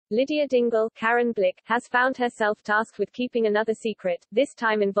Lydia Dingle, Karen Blick, has found herself tasked with keeping another secret, this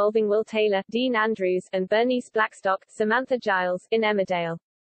time involving Will Taylor, Dean Andrews, and Bernice Blackstock, Samantha Giles, in Emmerdale.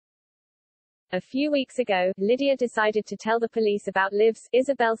 A few weeks ago, Lydia decided to tell the police about Liv's,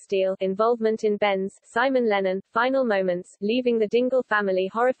 Isabel Steele, involvement in Ben's, Simon Lennon, final moments, leaving the Dingle family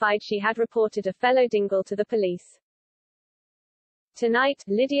horrified she had reported a fellow Dingle to the police. Tonight,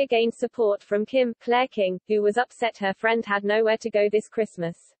 Lydia gained support from Kim, Claire King, who was upset her friend had nowhere to go this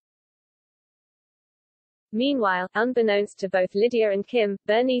Christmas. Meanwhile, unbeknownst to both Lydia and Kim,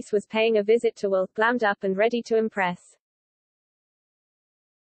 Bernice was paying a visit to Will, glammed up and ready to impress.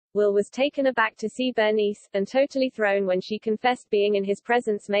 Will was taken aback to see Bernice, and totally thrown when she confessed being in his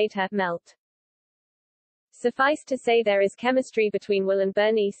presence made her melt. Suffice to say there is chemistry between Will and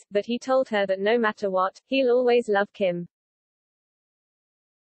Bernice, but he told her that no matter what, he'll always love Kim.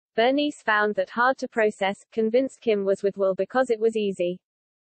 Bernice found that hard to process, convinced Kim was with Will because it was easy.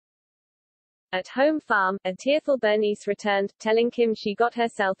 At home farm, a tearful Bernice returned, telling Kim she got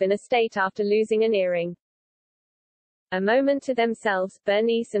herself in a state after losing an earring. A moment to themselves,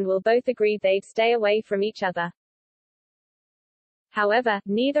 Bernice and Will both agreed they'd stay away from each other. However,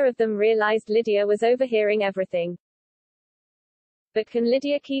 neither of them realized Lydia was overhearing everything. But can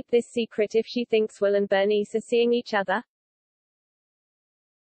Lydia keep this secret if she thinks Will and Bernice are seeing each other?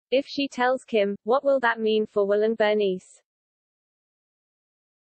 If she tells Kim, what will that mean for Will and Bernice?